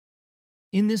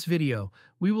In this video,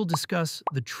 we will discuss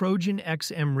the Trojan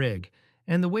XMRig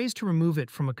and the ways to remove it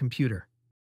from a computer.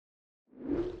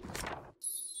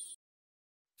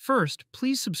 First,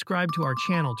 please subscribe to our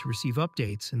channel to receive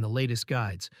updates and the latest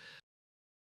guides.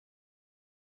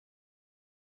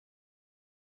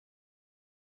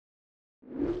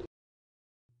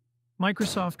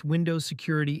 Microsoft Windows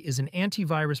Security is an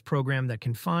antivirus program that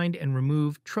can find and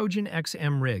remove Trojan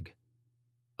XMRig.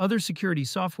 Other security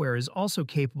software is also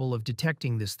capable of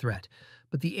detecting this threat,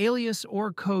 but the alias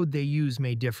or code they use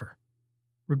may differ.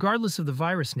 Regardless of the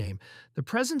virus name, the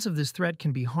presence of this threat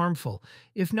can be harmful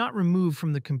if not removed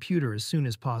from the computer as soon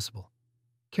as possible.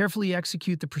 Carefully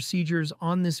execute the procedures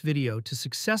on this video to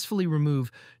successfully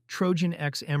remove Trojan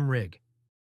XMRig.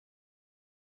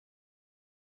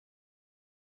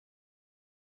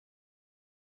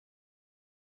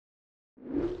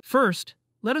 First,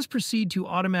 let us proceed to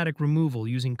automatic removal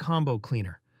using Combo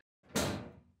Cleaner.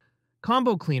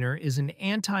 Combo Cleaner is an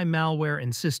anti-malware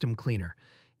and system cleaner.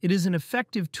 It is an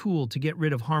effective tool to get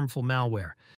rid of harmful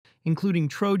malware, including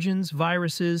Trojans,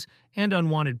 viruses, and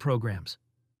unwanted programs.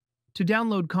 To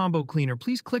download Combo Cleaner,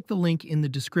 please click the link in the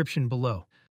description below.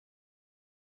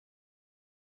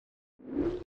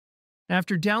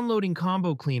 After downloading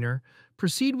Combo Cleaner,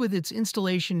 proceed with its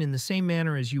installation in the same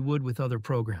manner as you would with other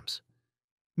programs.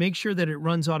 Make sure that it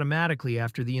runs automatically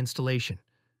after the installation.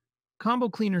 Combo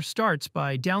Cleaner starts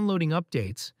by downloading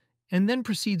updates and then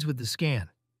proceeds with the scan.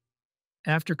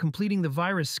 After completing the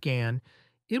virus scan,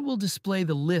 it will display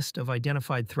the list of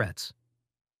identified threats.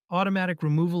 Automatic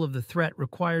removal of the threat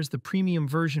requires the premium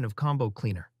version of Combo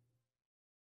Cleaner.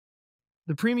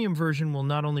 The premium version will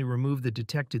not only remove the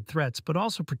detected threats but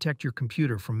also protect your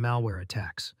computer from malware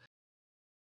attacks.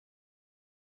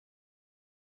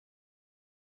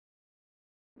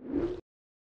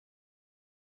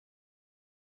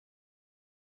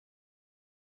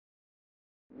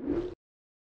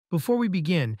 Before we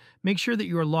begin, make sure that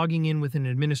you are logging in with an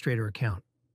administrator account.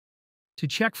 To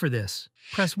check for this,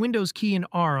 press Windows key and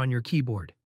R on your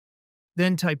keyboard.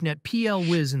 Then type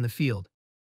netplwiz in the field.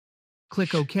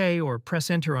 Click OK or press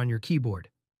Enter on your keyboard.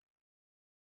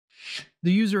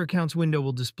 The User Accounts window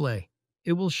will display.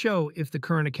 It will show if the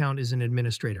current account is an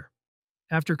administrator.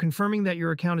 After confirming that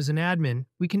your account is an admin,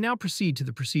 we can now proceed to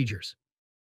the procedures.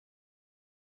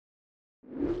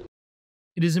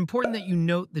 It is important that you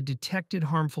note the detected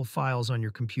harmful files on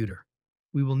your computer.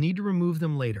 We will need to remove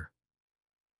them later.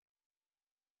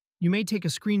 You may take a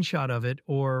screenshot of it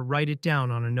or write it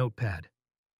down on a notepad.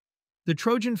 The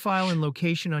Trojan file and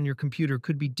location on your computer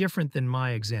could be different than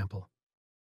my example.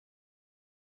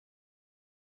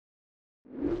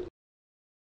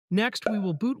 Next, we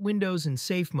will boot Windows in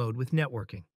safe mode with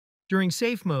networking. During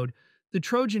safe mode, the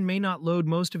Trojan may not load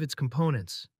most of its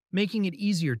components, making it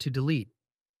easier to delete.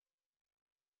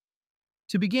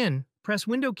 To begin, press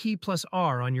Window key plus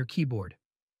R on your keyboard.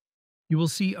 You will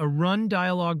see a Run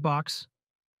dialog box.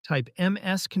 Type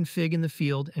msconfig in the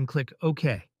field and click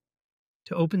OK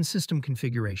to open System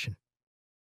Configuration.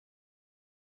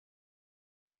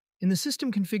 In the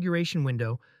System Configuration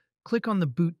window, click on the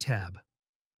Boot tab.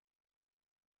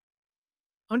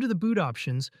 Under the Boot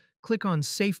options, click on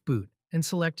Safe Boot and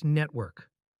select Network.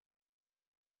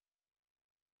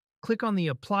 Click on the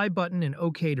Apply button and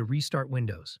OK to restart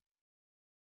Windows.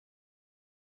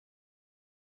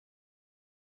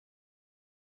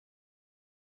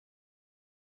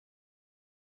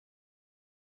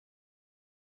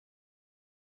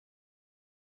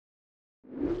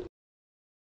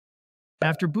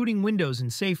 After booting Windows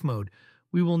in safe mode,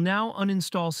 we will now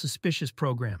uninstall suspicious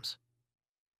programs.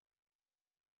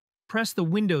 Press the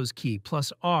Windows key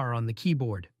plus R on the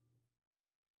keyboard.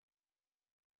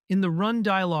 In the Run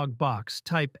dialog box,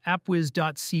 type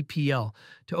appwiz.cpl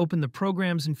to open the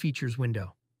Programs and Features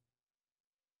window.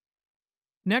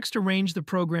 Next, arrange the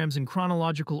programs in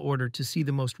chronological order to see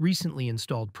the most recently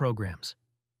installed programs.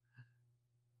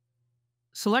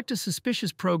 Select a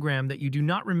suspicious program that you do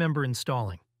not remember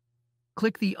installing.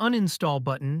 Click the Uninstall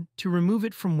button to remove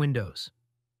it from Windows.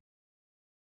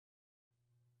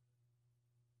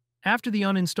 After the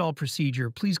uninstall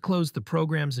procedure, please close the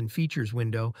Programs and Features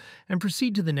window and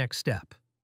proceed to the next step.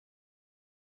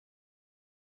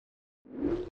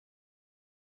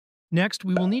 Next,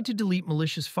 we will need to delete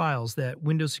malicious files that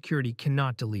Windows Security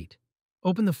cannot delete.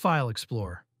 Open the File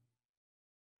Explorer.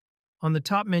 On the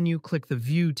top menu, click the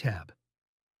View tab.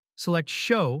 Select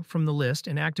Show from the list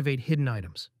and activate Hidden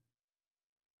Items.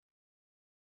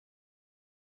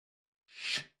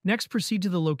 Next, proceed to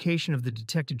the location of the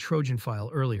detected Trojan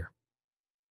file earlier.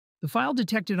 The file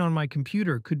detected on my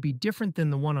computer could be different than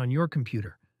the one on your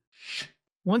computer.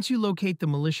 Once you locate the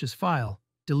malicious file,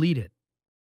 delete it.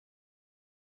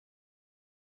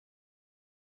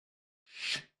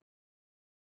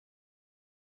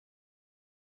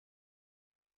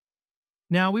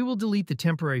 Now we will delete the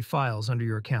temporary files under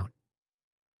your account.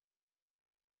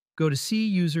 Go to C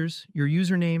Users, your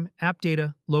username, App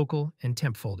Data, Local, and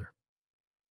Temp folder.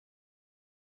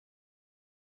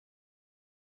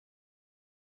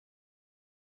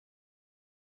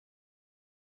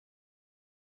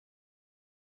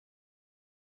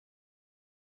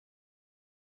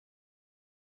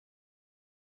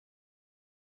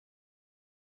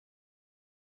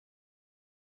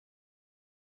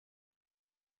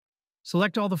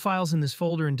 Select all the files in this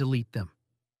folder and delete them.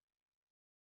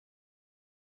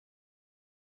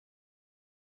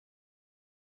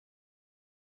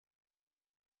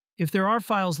 If there are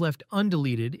files left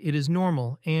undeleted, it is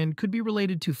normal and could be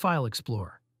related to File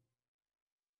Explorer.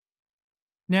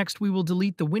 Next, we will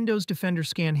delete the Windows Defender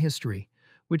scan history,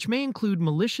 which may include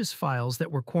malicious files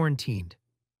that were quarantined.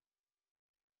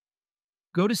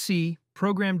 Go to C,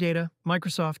 Program Data,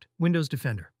 Microsoft, Windows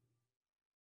Defender.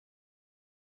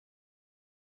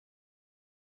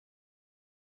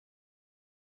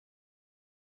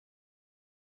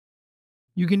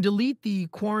 You can delete the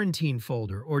quarantine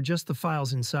folder or just the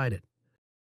files inside it.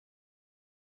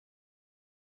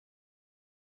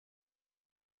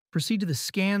 Proceed to the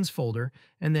Scans folder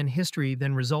and then History,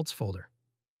 then Results folder.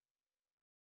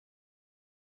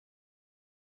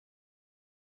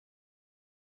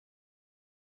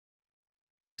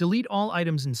 Delete all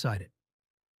items inside it.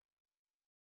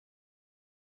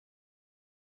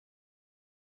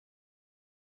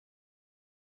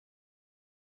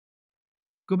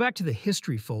 Go back to the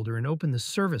History folder and open the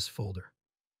Service folder.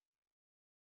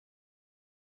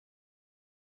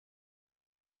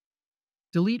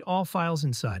 Delete all files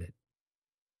inside it.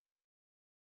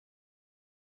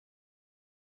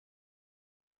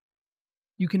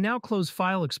 You can now close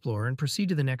File Explorer and proceed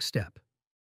to the next step.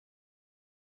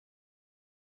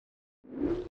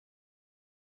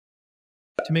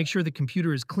 To make sure the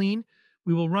computer is clean,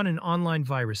 we will run an online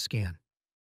virus scan.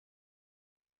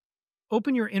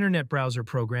 Open your internet browser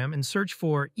program and search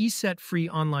for ESET Free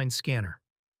Online Scanner.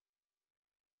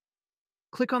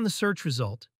 Click on the search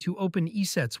result to open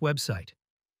ESET's website.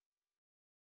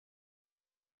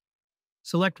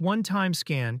 Select One-Time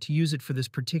Scan to use it for this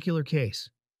particular case.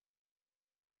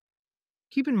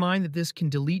 Keep in mind that this can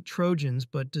delete Trojans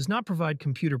but does not provide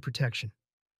computer protection.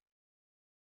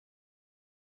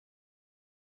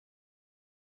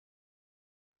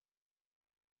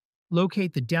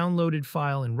 Locate the downloaded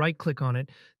file and right-click on it,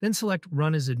 then select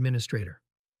Run as Administrator.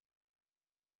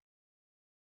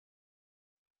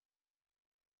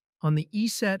 On the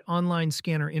ESET Online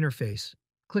Scanner interface,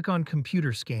 click on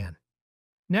Computer Scan.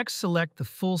 Next, select the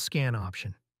Full Scan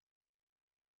option.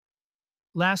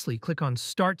 Lastly, click on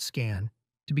Start Scan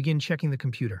to begin checking the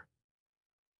computer.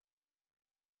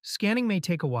 Scanning may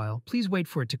take a while. Please wait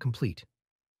for it to complete.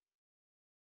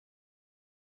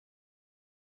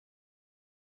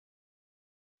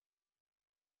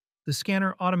 The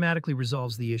scanner automatically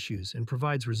resolves the issues and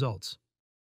provides results.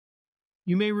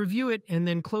 You may review it and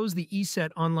then close the ESET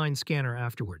Online Scanner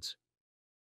afterwards.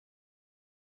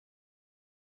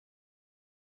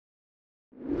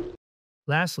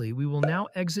 Lastly, we will now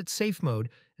exit Safe Mode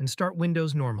and start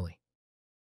Windows normally.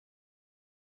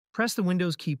 Press the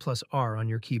Windows key plus R on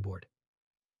your keyboard.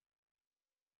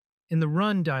 In the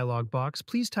Run dialog box,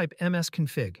 please type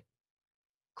msconfig.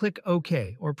 Click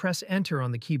OK or press Enter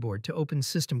on the keyboard to open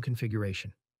System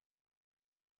Configuration.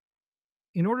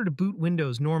 In order to boot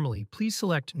Windows normally, please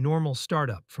select Normal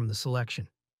Startup from the selection.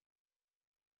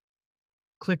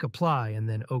 Click Apply and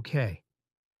then OK.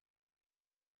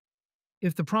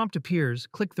 If the prompt appears,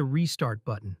 click the Restart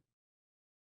button.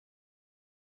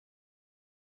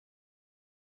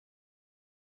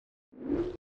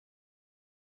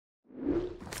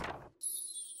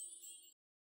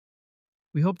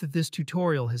 We hope that this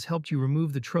tutorial has helped you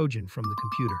remove the Trojan from the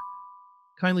computer.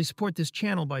 Kindly support this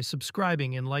channel by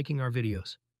subscribing and liking our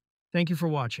videos. Thank you for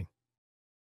watching.